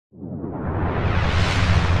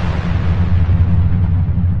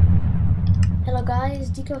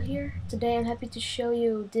guys, Dico here. Today I'm happy to show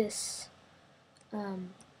you this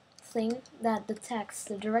thing that detects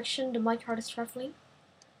the direction the minecart is traveling.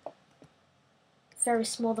 Very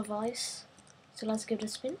small device. So let's give it a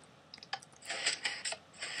spin.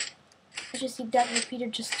 As you see, that repeater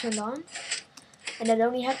just turned on, and that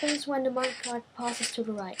only happens when the minecart passes to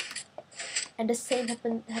the right. And the same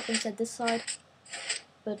happens at this side,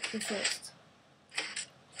 but reversed.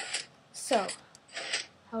 So,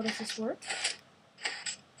 how does this work?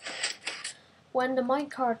 When the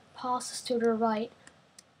minecart passes to the right,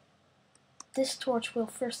 this torch will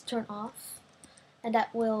first turn off, and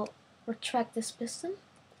that will retract this piston,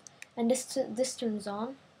 and this turns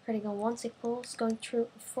on, creating a 1-tick pulse going through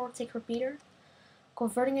a 4-tick repeater,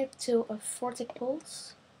 converting it to a 4-tick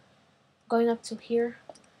pulse, going up to here,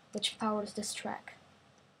 which powers this track.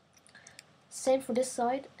 Same for this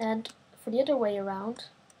side, and for the other way around,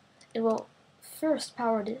 it will first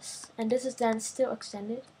power this, and this is then still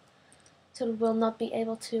extended, so it will not be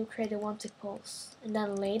able to create a 1-tick pulse, and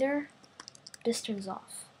then later this turns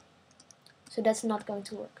off. So that's not going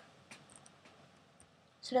to work.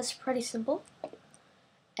 So that's pretty simple.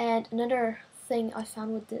 And another thing I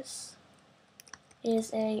found with this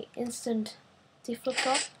is a instant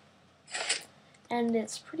flip-flop, and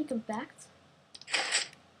it's pretty compact.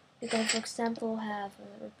 You can, for example, have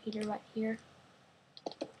a repeater right here,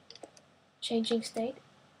 changing state.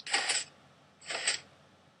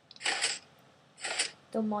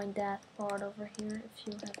 Don't mind that part over here if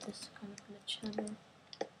you have this kind of channel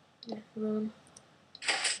room.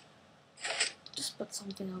 Just put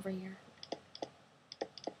something over here.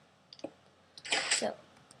 So,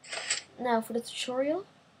 now for the tutorial,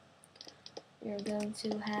 you're going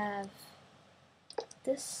to have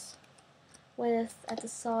this with, at the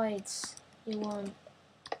sides, you want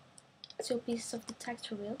 2 pieces of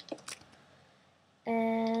detector reel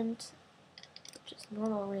and just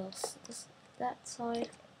normal reels. That side.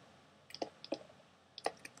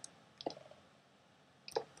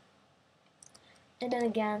 And then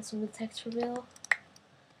again some detector reel,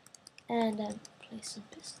 and then place some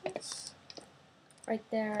pistons right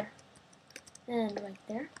there and right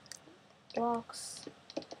there. Blocks.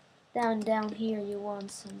 Down here you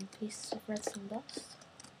want some pieces of redstone dust.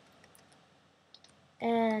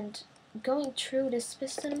 And going through this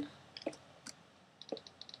piston,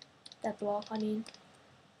 that block,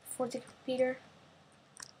 4-tick repeater,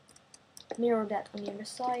 mirror that on the other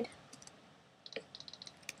side,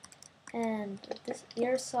 and the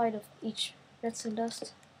other side of each redstone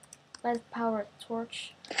dust, let it power a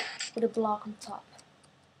torch with a block on top,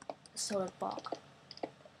 a solid block,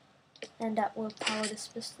 and that will power this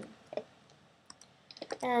piston.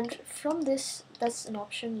 And from this, that's an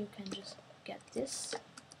option, you can just get this,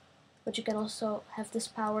 but you can also have this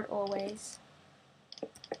powered always,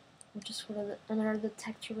 which is for another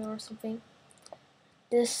detector or something.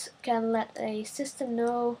 This can let a system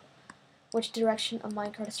know which direction a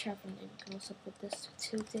minecart is traveling in. You can also put this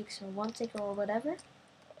to 2 ticks or 1 tick or whatever.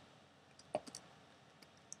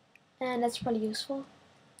 And that's pretty useful.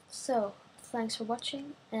 So, thanks for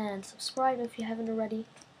watching, and subscribe if you haven't already.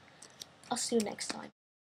 I'll see you next time.